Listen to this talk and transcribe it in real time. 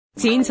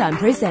Teen Time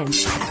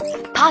presents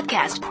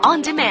Podcast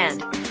on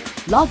Demand.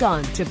 Log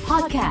on to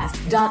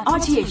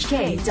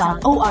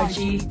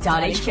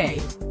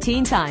podcast.rthk.org.hk.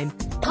 Teen Time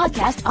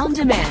Podcast on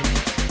Demand.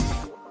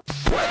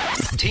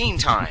 Teen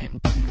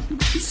Time.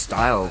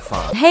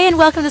 StyleFyle. Hey, and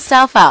welcome to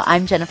StyleFyle.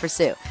 I'm Jennifer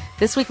Sue.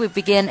 This week we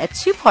begin a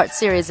two-part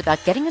series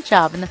about getting a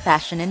job in the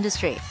fashion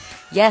industry.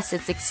 Yes,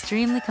 it's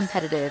extremely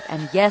competitive,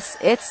 and yes,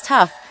 it's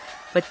tough,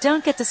 but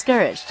don't get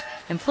discouraged.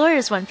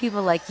 Employers want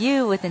people like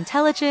you with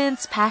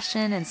intelligence,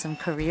 passion, and some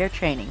career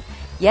training.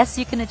 Yes,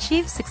 you can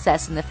achieve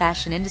success in the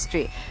fashion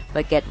industry,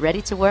 but get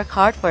ready to work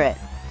hard for it.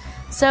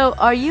 So,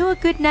 are you a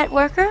good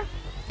networker?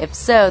 If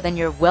so, then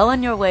you're well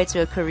on your way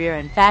to a career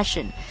in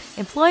fashion.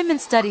 Employment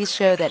studies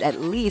show that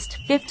at least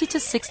 50 to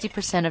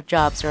 60% of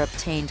jobs are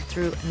obtained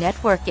through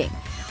networking.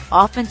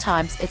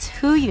 Oftentimes, it's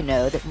who you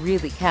know that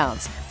really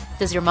counts.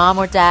 Does your mom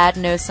or dad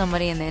know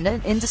somebody in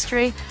the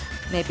industry?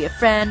 Maybe a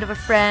friend of a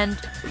friend,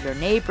 or your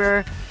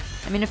neighbor.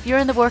 I mean, if you're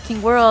in the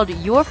working world,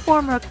 your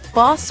former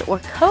boss or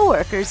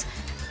coworkers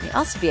may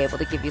also be able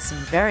to give you some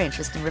very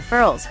interesting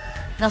referrals.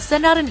 Now,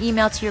 send out an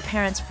email to your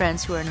parents'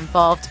 friends who are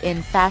involved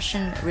in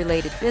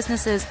fashion-related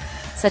businesses,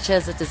 such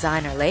as a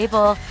designer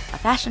label, a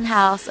fashion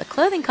house, a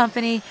clothing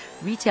company,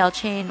 retail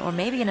chain, or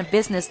maybe in a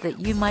business that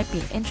you might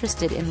be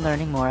interested in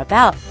learning more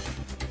about.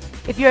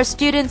 If you're a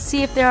student,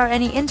 see if there are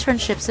any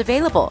internships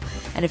available.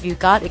 And if you've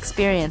got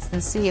experience,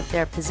 then see if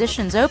there are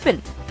positions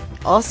open.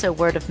 Also,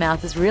 word of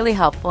mouth is really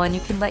helpful, and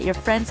you can let your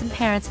friends and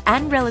parents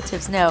and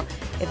relatives know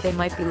if they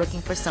might be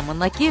looking for someone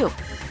like you.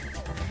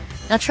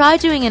 Now, try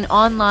doing an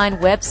online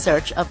web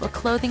search of a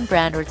clothing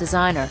brand or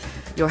designer,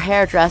 your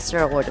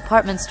hairdresser or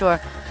department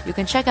store. You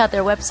can check out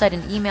their website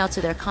and email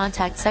to their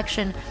contact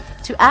section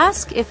to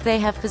ask if they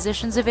have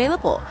positions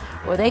available,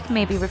 or they can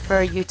maybe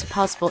refer you to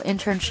possible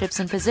internships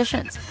and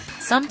positions.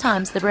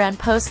 Sometimes the brand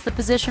posts the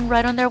position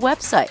right on their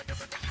website.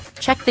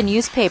 Check the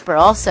newspaper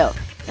also.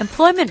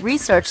 Employment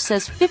research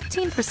says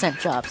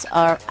 15% jobs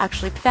are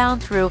actually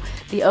found through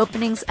the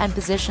openings and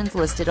positions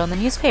listed on the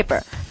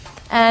newspaper.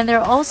 And there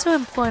are also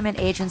employment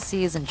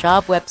agencies and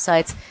job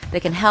websites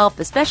that can help,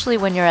 especially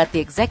when you're at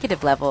the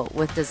executive level,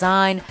 with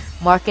design,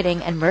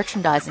 marketing, and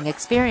merchandising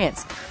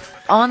experience.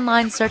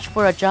 Online search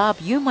for a job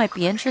you might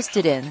be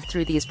interested in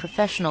through these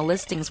professional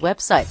listings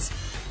websites.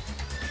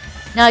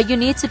 Now, you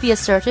need to be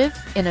assertive,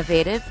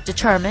 innovative,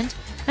 determined,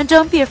 and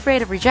don't be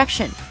afraid of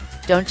rejection.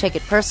 Don't take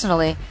it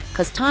personally,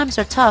 because times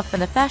are tough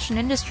and the fashion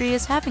industry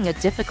is having a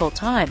difficult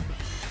time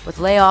with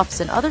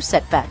layoffs and other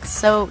setbacks,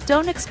 so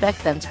don't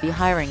expect them to be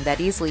hiring that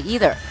easily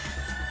either.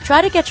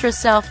 Try to get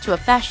yourself to a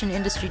fashion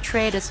industry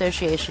trade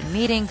association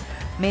meeting,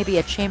 maybe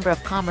a Chamber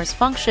of Commerce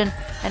function,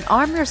 and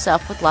arm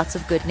yourself with lots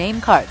of good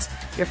name cards.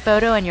 Your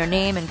photo and your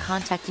name and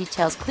contact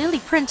details clearly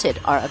printed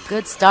are a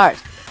good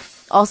start.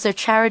 Also,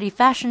 charity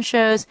fashion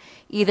shows,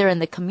 either in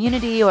the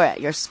community or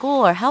at your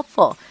school, are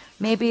helpful.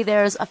 Maybe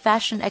there's a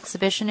fashion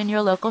exhibition in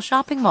your local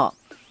shopping mall.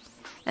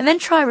 And then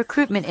try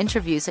recruitment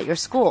interviews at your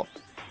school.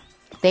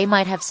 They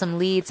might have some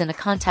leads and a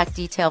contact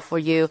detail for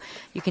you.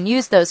 You can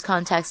use those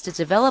contacts to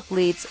develop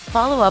leads,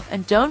 follow up,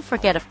 and don't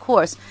forget, of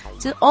course,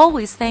 to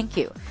always thank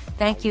you.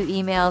 Thank you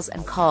emails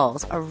and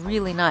calls are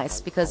really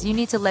nice because you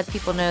need to let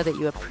people know that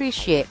you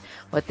appreciate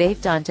what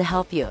they've done to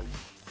help you.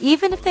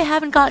 Even if they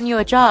haven't gotten you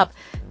a job,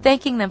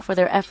 thanking them for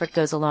their effort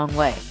goes a long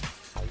way.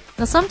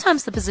 Now,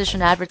 sometimes the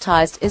position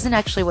advertised isn't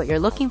actually what you're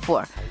looking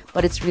for,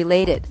 but it's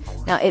related.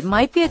 Now, it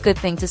might be a good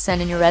thing to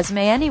send in your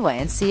resume anyway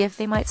and see if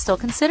they might still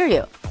consider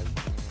you.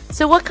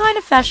 So what kind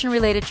of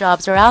fashion-related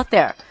jobs are out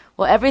there?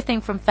 Well, everything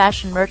from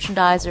fashion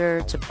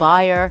merchandiser to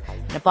buyer.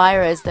 And a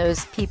buyer is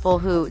those people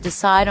who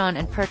decide on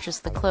and purchase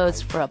the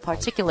clothes for a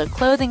particular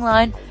clothing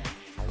line.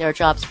 There are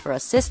jobs for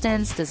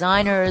assistants,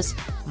 designers,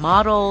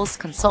 models,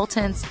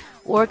 consultants,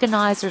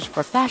 organizers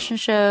for fashion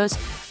shows,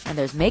 and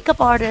there's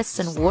makeup artists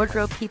and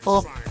wardrobe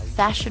people,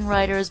 fashion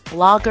writers,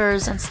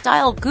 bloggers, and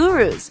style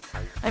gurus.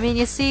 I mean,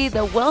 you see,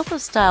 the wealth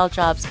of style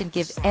jobs can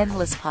give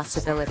endless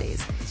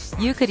possibilities.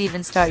 You could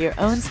even start your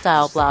own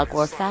style blog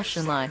or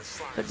fashion line,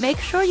 but make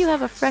sure you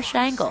have a fresh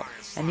angle,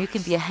 and you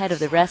can be ahead of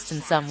the rest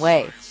in some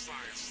way.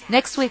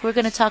 Next week, we're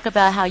going to talk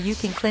about how you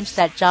can clinch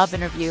that job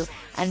interview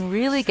and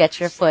really get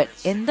your foot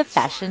in the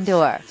fashion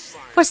door.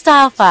 For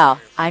StyleFyle,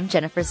 I'm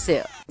Jennifer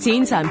Sue.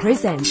 Teen Time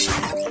presents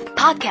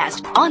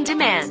Podcast on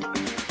Demand.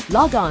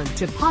 Log on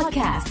to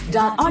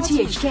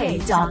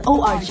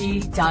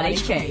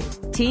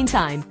podcast.rthk.org.hk. Teen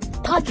Time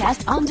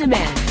Podcast on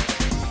Demand.